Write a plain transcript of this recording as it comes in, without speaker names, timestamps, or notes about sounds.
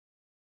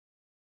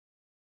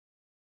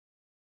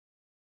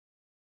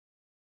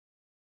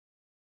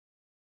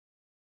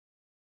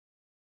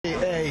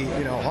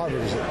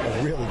Harvard's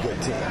a really good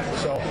team.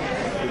 So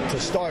to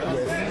start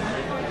with,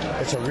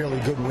 it's a really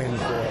good win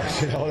for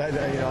us.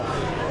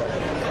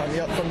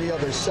 From the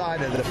other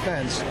side of the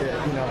fence,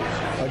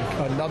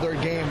 another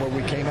game where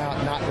we came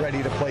out not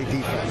ready to play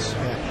defense.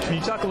 Yeah. Can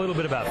you talk a little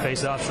bit about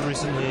face-offs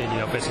recently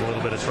and facing a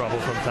little bit of trouble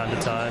from time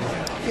to time?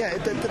 Yeah,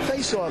 the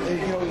face-off.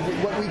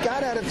 What we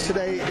got out of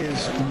today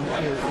is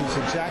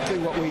exactly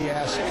what we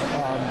asked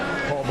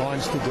Paul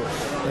Barnes to do,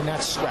 and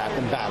that's scrap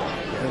and battle.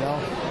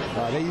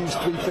 They used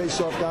 3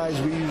 face-off guys.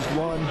 We used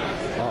 1.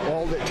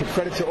 To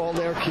credit to all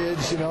their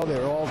kids, they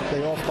all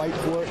fight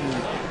for it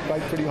and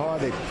fight pretty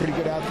hard. They're pretty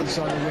good athletes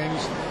on the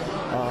wings.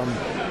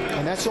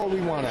 And that's all we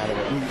want out of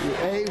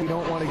it. We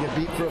don't want to get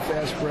beat for a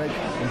fast break,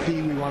 and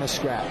B, we want to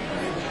scrap.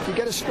 If you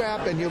get a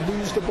scrap and you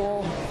lose the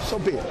ball, so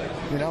be it.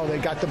 They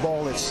got the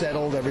ball, it's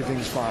settled,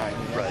 everything's fine.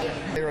 Right.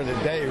 Player of the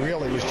day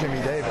really was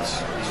Jimmy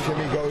Davis.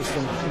 Jimmy goes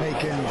from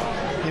making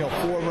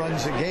 4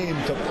 runs a game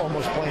to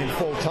almost playing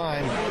full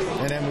time,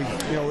 and then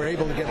we were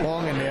able to get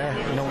long in there.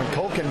 When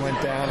Colkin went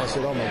down, I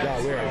said, oh my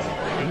God,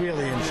 we're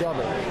really in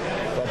trouble.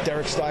 But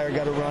Derek Steyer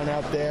got a run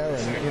out there,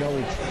 and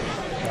we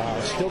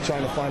still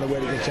trying to find a way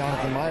to get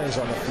Jonathan Myers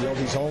on the field.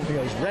 He's home,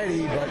 he's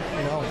ready, but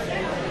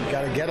you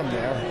got to get him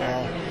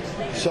there.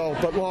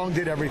 But Long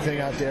did everything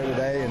out there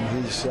today,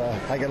 and he's.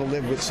 I got to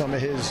live with some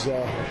of his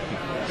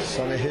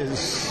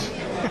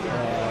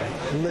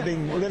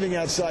living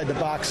outside the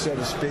box, so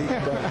to speak.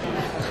 But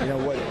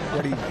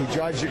what he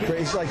drives you crazy.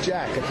 He's like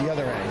Jack at the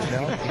other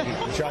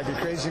end. He drives you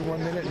crazy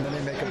 1 minute, and then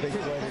they make a big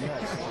play the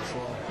next.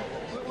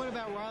 What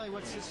about Riley?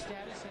 What's his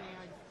status?